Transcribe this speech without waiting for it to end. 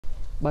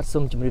បាទសូ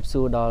មជម្រាប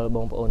សួរដល់ប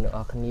ងប្អូនទាំងអ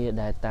ស់គ្នា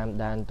ដែលតាម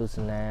ដានទស្ស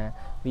នា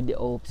វីដេ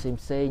អូផ្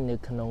សេងៗនៅ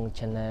ក្នុង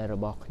channel រ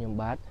បស់ខ្ញុំ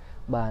បាទ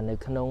នៅ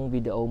ក្នុងវី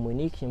ដេអូមួយ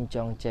នេះខ្ញុំច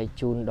ង់ចែក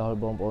ជូនដល់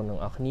បងប្អូនទាំ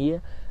ងអស់គ្នា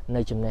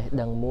នៅចំណេះ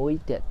ដឹងមួយ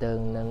ទាក់ទង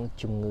នឹង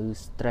ជំងឺ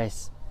stress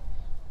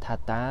ថា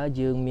តើ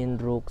យើងមាន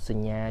រោគស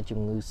ញ្ញាជំ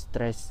ងឺ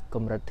stress ក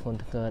ម្រិតធ្ងន់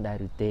ធ្ងរដែរ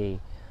ឬទេ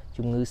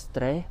ជំងឺ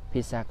stress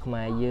ភាសាខ្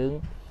មែរយើង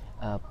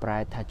ប្រែ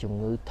ថាជំ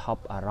ងឺថ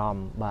ប់អារម្ម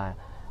ណ៍បាទ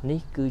នេះ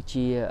គឺ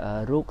ជា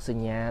រោគស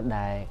ញ្ញា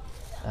ដែល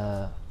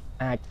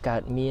អាចកើ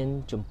តមាន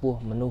ចំពោះ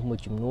មនុស្សមួយ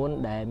ចំនួន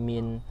ដែលមា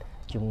ន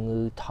ជំងឺ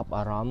ថប់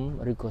អារម្មណ៍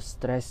ឬក៏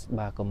stress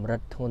បាទកម្រិ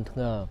តធ្ងន់ធ្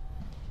ងរ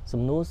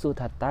សំណួរសួរ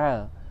ថាតើ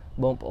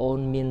បងប្អូន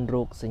មាន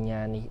រោគសញ្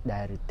ញានេះ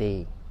ដែរឬទេ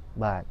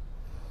បាទ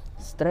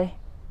stress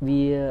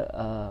វា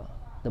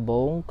ដំ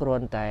បូងគ្រា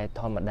ន់តែ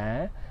ធម្មតា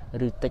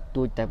ឬតិច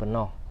តួចតែប៉ុណ្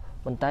ណោះ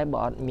ប៉ុន្តែបើ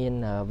អត់មាន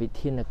វិ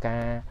ធានកា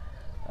រ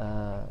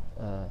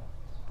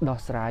ដោះ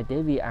ស្រាយទេ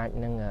វាអាច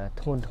នឹង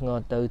ធ្ងន់ធ្ងរ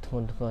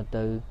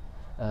ទៅ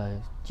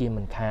ជា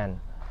មិនខាន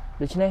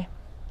ដូច្នេះ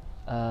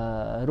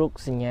រោគ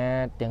សញ្ញា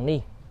ទាំងនេះ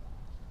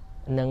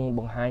នឹងប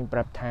ង្ហាញប្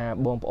រាប់ថា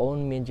បងប្អូន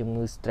មានជំ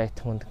ងឺ stress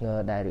ធ្ងន់ធ្ងរ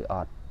ដែរឬអ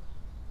ត់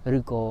ឬ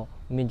ក៏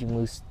មានជំ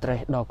ងឺ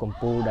stress ដ៏កំ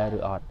ពូលដែរឬ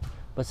អត់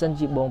បើសិន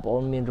ជាបងប្អូ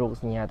នមានរោគ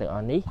សញ្ញាទាំងអ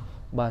ស់នេះ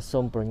បាទសូ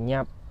មប្រញា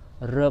ប់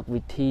រក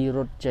វិធីរ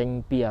ត់ចេញ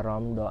ពីអារ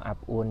ម្មណ៍ដ៏អា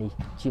ប់អួរនេះ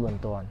ជាប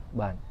ន្ទាន់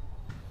បាទ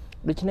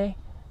ដូច្នេះ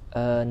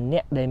អ្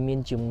នកដែលមាន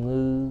ជំ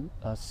ងឺ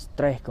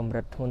stress កម្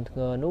រិតធ្ងន់ធ្ង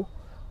រនោះ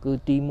គឺ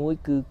ទី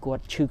1គឺគា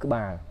ត់ឈឺក្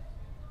បាល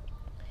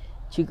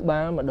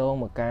ម្ដង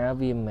មកកា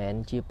វាមិនមែន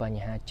ជាប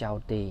ញ្ហាចោត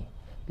ទេ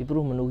ពីព្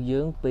រោះមនុស្ស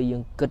យើងពេលយើ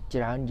ងគិត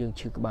ច្រើនយើង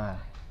ឈឺក្បាល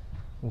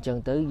អញ្ចឹង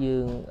ទៅយើ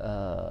ង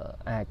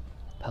អាច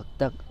ផឹក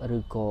ទឹកឬ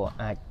ក៏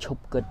អាចឈ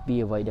ប់គិតពី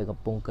អ្វីដែលកំ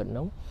ពុងគិត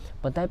នោះ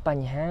ប៉ុន្តែប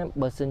ញ្ហា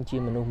បើសិនជា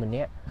មនុស្សម្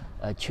នាក់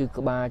ឈឺ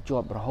ក្បាលជា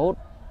ប់រហូត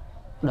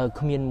ដោយ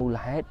គ្មានមូល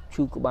ហេតុ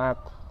ឈឺក្បាល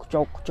ខ្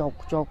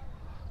ចុក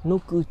នោះ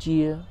គឺជា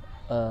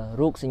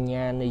រោគសញ្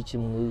ញានៃ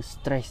ជំងឺ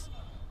stress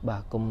បា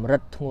ទកម្រិ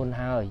តធ្ងន់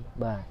ហើយ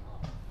បាទ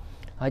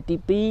ហើយទី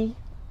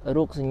2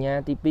រោគសញ្ញា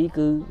ទី2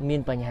គឺមា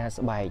នបញ្ហា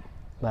ស្បែក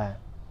បាទ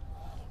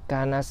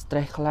កាលណា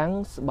stress ខ្លាំង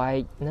ស្បែក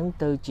ហ្នឹង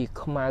ទៅជា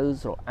ខ្មៅ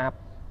ស្រអាប់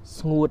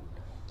ស្ងួត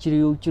ជ្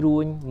រាវជ្រួ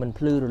ញមិន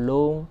ភ្លឺរ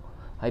លោង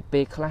ហើយ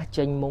ពេលខ្លះ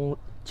ចេញ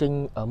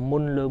មុ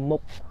នលើមុ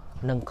ខ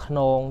និងខ្ន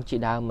ងជា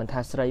ដើមមិន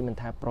ថាស្រីមិន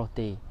ថាប្រុស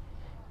ទេ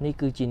នេះ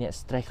គឺជាអ្នក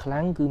stress ខ្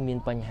លាំងគឺមាន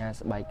បញ្ហា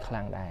ស្បែកខ្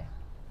លាំងដែរ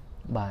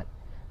បាទ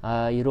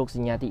ហើយរោគស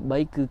ញ្ញាទី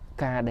3គឺ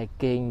ការដែល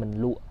គេងមិន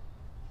លក់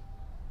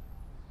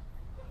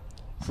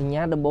សញ្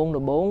ញាដំបូ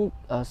ង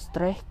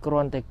stress គ្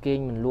រាន់តែគេង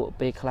មិនលក់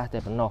ពេលខ្លះតែ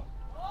ប៉ុណ្ណោះ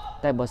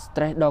តែបើ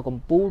stress ដល់កំ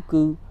ពូល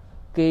គឺ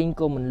គេង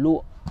ក៏មិនល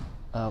ក់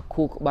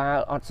ខួរក្បាល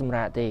អត់សម្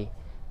រាកទេ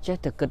ចេះ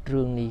តែគិត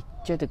រឿងនេះ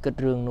ចេះតែគិត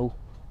រឿងនោះ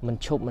មិន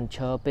ឈប់មិនឈ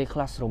រពេលខ្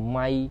លះស្រ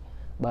មៃ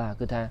បាទ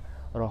គឺថា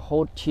រហូ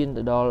តឈាន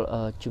ទៅដល់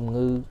ជំ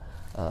ងឺ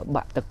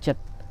បាក់ទឹកចិត្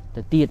ត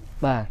ទៅទៀត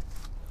បាទ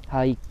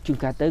ហើយជួន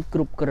កាលទៅគ្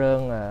រប់គ្រង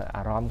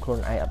អារម្មណ៍ខ្លួន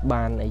ឯងអត់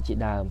បានអីជា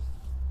ដើម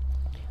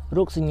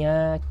រោគសញ្ញា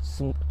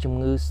ជំ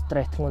ងឺ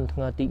stress ធ្ងន់ធ្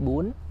ងរទី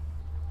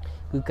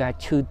4គឺការ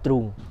ឈឺទ្រូ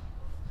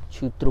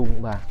ង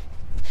បាទ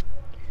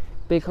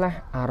ពេលខ្លះ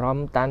អារម្ម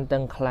ណ៍តានតឹ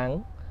ងខ្លាំង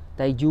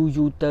តែយូរ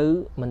ទៅ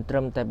មិនត្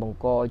រឹមតែបង្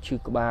កឲ្យឈឺ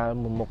ក្បាល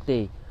មួយមុខទេ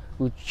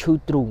គឺឈឺ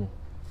ទ្រូង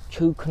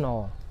ឈឺខ្នង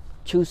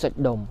ឈឺសាច់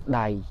ដុំ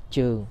ដៃ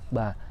ជើង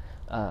បាទ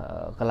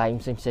កន្លែង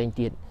ផ្សេង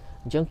ទៀត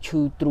អញ្ចឹងឈឺ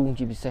ទ្រូង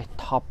ជាពិសេស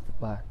ថប់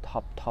ដូ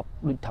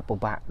ចថាពិ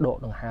បាកដក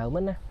ដង្ហើម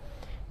ណា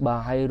បាទ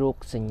ហើយរោគ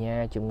សញ្ញា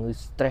ជំងឺ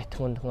stress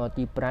ធ្ងន់ធ្ងរ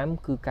ទី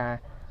5គឺការ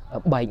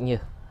បែកញើ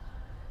ស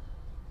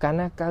កាល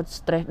ណាកើត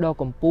stress ដល់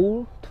កំពូល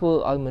ធ្វើ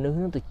ឲ្យមនុស្ស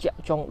នឹងត្រជាក់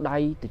ចុងដៃ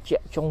ត្រជា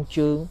ក់ចុង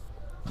ជើង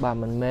បាទ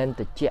មិនមែន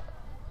ត្រជាក់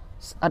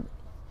ស្អិត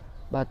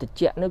បាទត្រ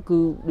ជាក់នោះគឺ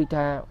ដូច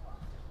ថា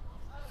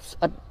ស្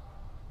អិត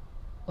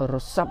រ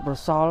ស័ព្ទរ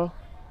សល់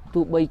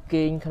ទោះបី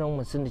គេងក្នុង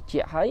ម៉ាស៊ីនត្រជា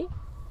ក់ហើយ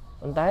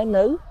ប៉ុន្តែ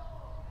នៅ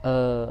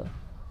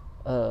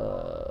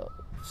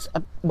ស្អិ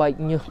តបែក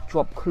ញើស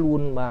ជាប់ខ្លួ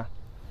នបាទ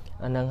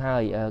អាហ្នឹងហើ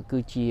យគឺ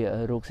ជា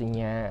រោគសញ្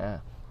ញា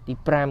ទី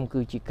5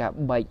គឺជាការ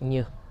បែក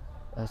ញើស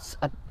ស្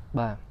អិត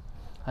បាទ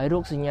ហើយរោ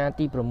គសញ្ញា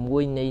ទី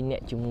6នៃអ្ន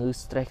កជំងឺ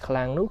stress ខ្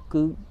លាំងនោះ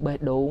គឺបេះ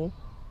ដូង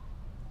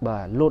បា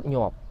ទលោត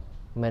ញាប់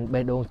មិន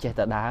បេះដូងចេះ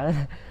តែដើរ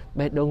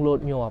បេះដូងលោត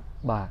ញាប់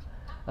បាទ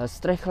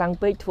stress ខ្លាំង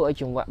ពេកធ្វើឲ្យ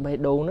ចង្វាក់បេះ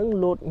ដូងហ្នឹង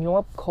លោតញា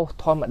ប់ខុស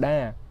ធម្មតា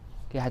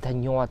គេហៅថា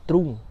ញ័រទ្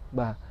រូង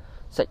បាទ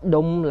សាច់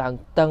ដុំឡើង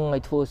តឹងឲ្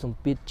យធ្វើសម្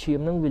ពាធឈាម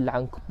ហ្នឹងវាឡើ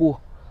ងខ្ពស់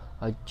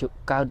ហើយ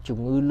កើតជំ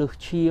ងឺលើស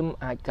ឈាម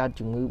អាចកើត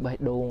ជំងឺបេះ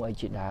ដូងអី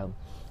ជាដើម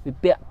វា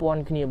ពាក់ព័ន្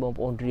ធគ្នាបង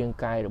ប្អូនរាង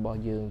កាយរបស់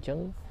យើងអញ្ចឹង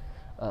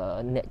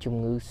អ្នកជំ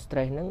ងឺ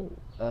stress ហ្នឹង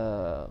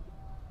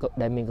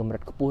ដែលមានកម្រិ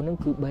តខ្ពស់ហ្នឹង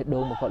គឺបេះដូ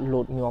ងរបស់គាត់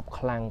លោតញាប់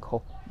ខ្លាំង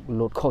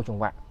លោតខុសច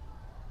ង្វាក់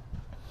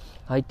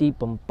ហើយទី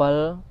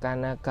7កាល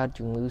ណាកើត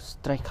ជំងឺ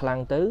stress ខ្លាំង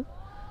ទៅ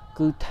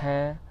គឺថា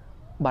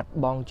បាត់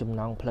បង់ចំ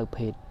ណង់ផ្លូវ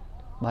ភេទ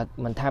បាទ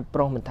មិនថាប្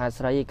រុសមិនថា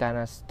ស្រីឯកាល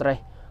ណា stress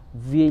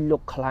វាយលុ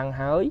កខ្លាំង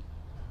ហើយ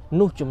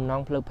នោះចំណ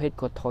ង់ផ្លូវភេទ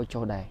ក៏ថយ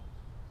ចុះដែរ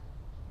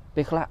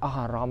ពេលខ្លះអស់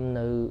អារម្មណ៍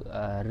នៅ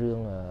រឿង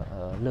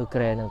លើក្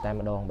រែនឹងតែ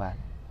ម្ដងបាទ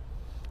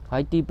ហើ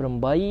យទី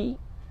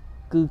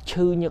8គឺ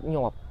ឈឺញឹក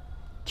ញា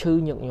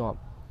ប់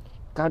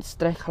កើត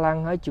stress ខ្លាំង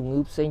ហើយជំងឺ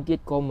ផ្សេងទៀត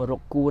ក៏មករ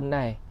កគួន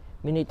ដែរ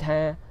មានន័យថា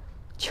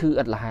ឈឺ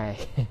ឥតលហែ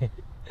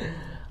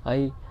ហើ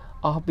យ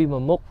អស់ពីមួ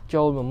យមុខ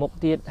ចូលមួយមុខ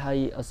ទៀតហើយ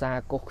ឧស្សា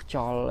ហ៍កុសខ្យ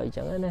ល់អី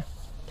ចឹងណា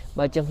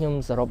បើចឹងខ្ញុំ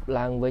សរុប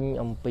ឡើងវិញ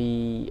អំពី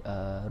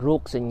រោ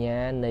គសញ្ញា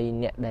នៃ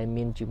អ្នកដែល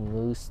មានជំ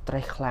ងឺ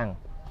stress ខ្លាំង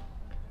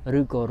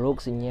ឬក៏រោគ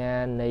សញ្ញា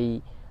នៃ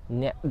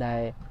អ្នកដែ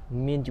ល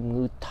មានជំ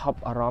ងឺថប់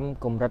អារម្មណ៍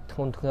កម្រិតធ្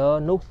ងន់ធ្ងរ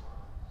នោះ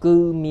គឺ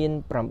មាន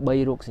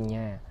8រោគសញ្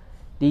ញា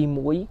ទី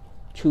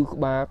1ឈឺក្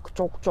បាលខ្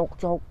ចុកចុក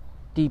ចុក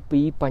ទី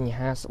2បញ្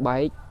ហាស្បែ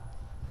ក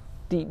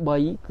ទី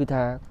3គឺ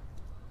ថា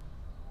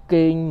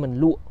គេងមិន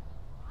លក់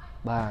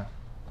បាទ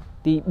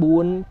ទី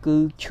4គឺ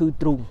ឈឺ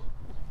ទ្រូ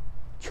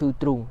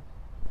ង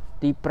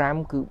ទី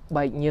5គឺ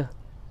បែកញើស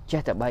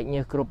ចេះតែបែកញើ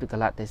សគ្រប់ពីក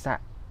លៈទេសៈ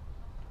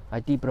ហើ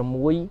យទី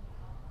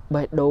6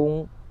បេះដូង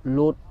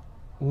លោត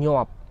ញា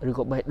ប់ឬ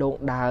ក៏បេះដូង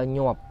ដើរ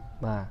ញាប់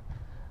បាទ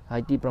ហើ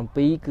យទី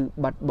7គឺ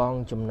បាត់បង់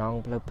ចំណង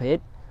ផ្លូវភេទ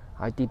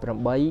ហើយទី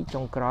8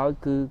ចុងក្រោយ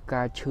គឺ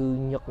ការឈឺ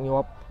ញឹកញា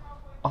ប់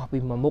អស់ពី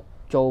មួយមុខ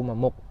ចូលមួយ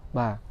មុខ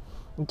បាទ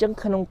អញ្ចឹង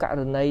ក្នុងក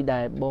រណី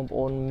ដែលបងប្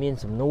អូនមាន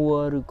សំណួ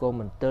រឬក៏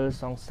មន្ទិល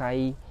សង្ស័យ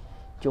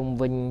ជុំ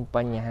វិញប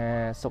ញ្ហា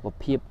សុខ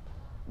ភាព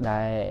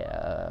ដែល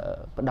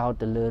ផ្ដោត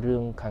ទៅលើរឿ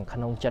ងខាងក្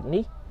នុងចិត្ត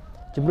នេះ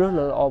ជំរឿន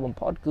ល្អបំ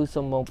ផុតគឺ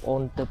សូមបងប្អូ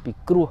នទៅពិ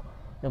គ្រោះ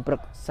និងប្រឹ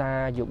ក្សា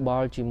យោប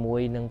ល់ជាមួ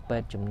យនឹងពេ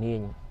ទ្យជំនាញ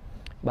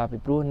បាទពី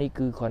ព្រោះនេះ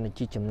គឺគ្រាន់តែ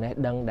ជាចំណេះ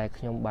ដឹងដែល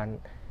ខ្ញុំបាន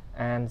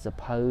អានស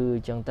ភៅអ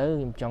ញ្ចឹងទៅ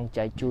ខ្ញុំចង់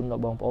ចែកជូនដ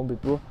ល់បងប្អូនពី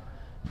ព្រោះ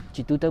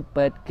ជាទូទៅ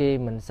ពេទ្យគេ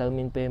មិនសូវ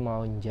មានពេលមក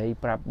និយាយ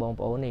ប្រាប់បង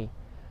ប្អូននេះ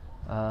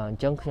អ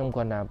ញ្ចឹងខ្ញុំគ្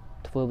រាន់តែ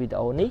ធ្វើវីដេ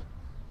អូនេះ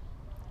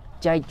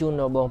ចែកជូន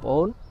ដល់បងប្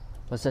អូន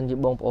បើសិនជា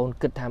បងប្អូន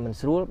គិតថាមិន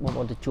ស្រួលបងប្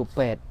អូនទៅជួប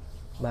ពេទ្យ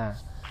បាទ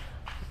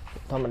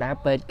ធម្មតា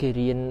ពេទ្យគេ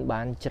រៀន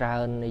បានច្រើ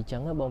នអីចឹ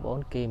ងបងប្អូ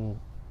នគេ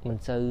មិន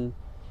សូវ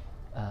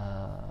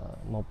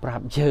មកប្រា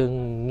ប់យើង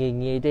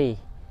ងាយទេ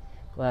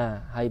បាទ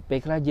ហើយពេល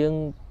ខ្លះយើង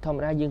ធម្ម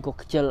តាយើងក៏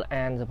ខ្ជិល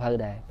អានសភៅ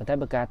ដែរប៉ុន្តែ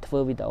បើការធ្វើ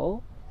វីដេអូ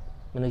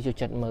មនុស្សចូល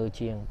ចិត្តមើល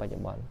ជាងបច្ចុ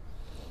ប្បន្ន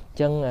អញ្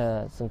ចឹង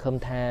សង្ឃឹម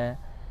ថា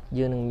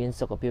យើងនឹងមាន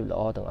សុខភាពល្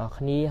អទាំងអស់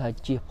គ្នាហើយ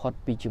ជៀសផុត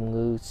ពីជំ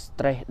ងឺ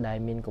stress ដែល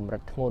មានកម្រិ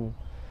តធ្ងន់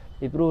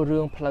ពីព្រោះរឿ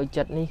ងផ្លូវ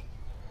ចិត្តនេះ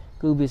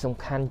គឺវាសំ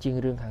ខាន់ជាង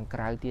រឿងខាងក្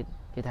រៅទៀត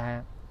គេថា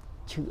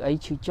ឈឺអី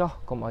ឈឺចោះ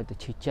កុំឲ្យទៅ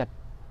ឈឺចិត្ត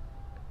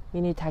មា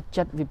នន័យថា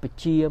ចិត្តវាប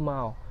ជាម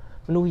ក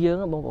មនុស្សយើង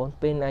បងប្អូន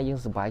ពេលណាយើង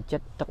សប្បាយចិ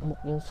ត្តទឹកមុខ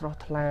យើងស្រស់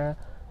ថ្លា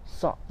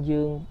សក់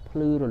យើងភ្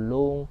លឺរ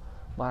លោង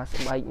បាទ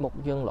ស្បែកមុខ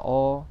យើងល្អ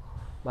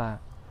បាទ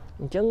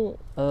អញ្ចឹង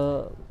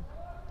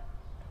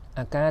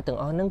អាការទាំង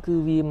អស់ហ្នឹងគឺ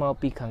វាមក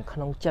ពីខាងក្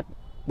នុងចិត្តរ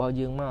បស់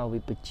យើងមកវា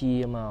បជា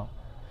មក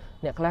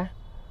អ្នកខ្លះ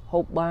ហូ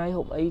បបាយ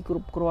ហូបអីគ្រ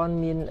ប់គ្រាន់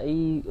មានអី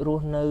រ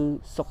ស់នៅ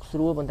សុខស្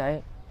រួលប៉ុន្តែ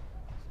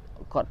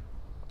គាត់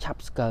ឆា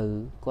ប់ស្កើ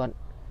គាត់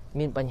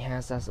មានបញ្ហា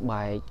សះស្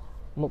បែក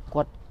មុខ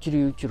គាត់ជ្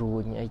រីវជ្រួ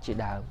ញអីជា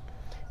ដើម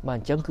បាទ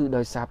អញ្ចឹងគឺ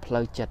ដោយសារផ្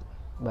លូវចិត្ត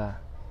បាទ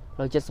ផ្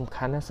លូវចិត្តសំ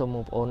ខាន់ណាស់សូមប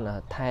ងប្អូន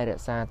ថែរ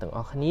ក្សាទាំងអ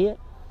ស់គ្នា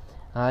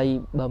ហើយ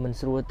បើមិន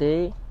ស្រួលទេ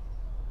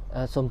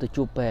សូមទៅ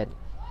ជួបពេទ្យ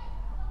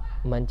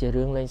មិនជា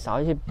រឿងលេងសើច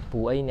ទេព្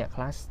រោះអីអ្នក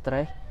ខ្លះ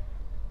stress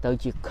ទៅ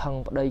ជាខឹង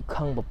ប្តី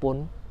ខឹងប្រពន្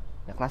ធ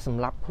អ្នកខ្លះស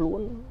ម្លាប់ខ្លួ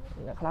ន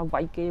អ្នកខ្លះ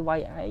វាយគេវាយ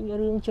ឯង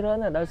រឿងច្រើន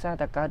ណាស់ដោយសារ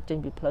តែកើតចេញ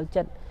ពីផ្លូវ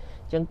ចិត្ត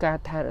អញ្ចឹងការ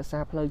ថែរក្សា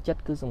ផ្លូវចិត្ត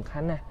គឺសំខា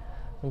ន់ណាស់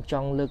ខ្ញុំច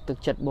ង់លើកទឹក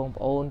ចិត្តបង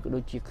ប្អូនក៏ដូ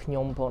ចជាខ្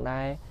ញុំផង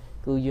ដែរ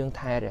គឺយើង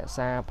ថែរក្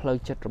សាផ្លូវ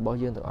ចិត្តរបស់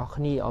យើងទាំងអស់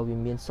គ្នាឲ្យវា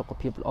មានសុខ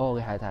ភាពល្អ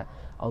គេហៅថា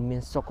ឲ្យមា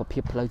នសុខភា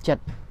ពផ្លូវចិត្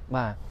ត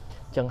បាទ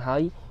អញ្ចឹងហើ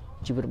យ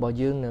ជីវិតរបស់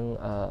យើងនឹង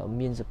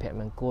មានសុភ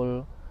មង្គល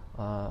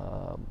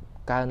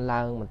កើន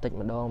ឡើងបន្តិច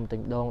ម្ដ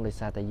ងដោយ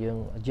សារតែយើង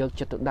យក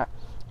ចិត្តទុកដាក់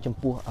ចំ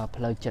ពោះ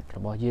ផ្លូវចិត្តរ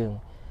បស់យើង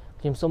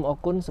ខ្ញុំសូមអរ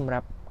គុណសម្រា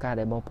ប់ការ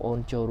ដែលបងប្អូន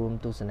ចូលរួម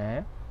ទស្សនា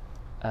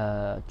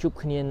ជួប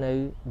គ្នានៅ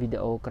វីដេ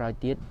អូក្រោយ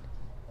ទៀត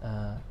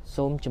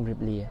សូមជម្រាប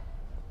លា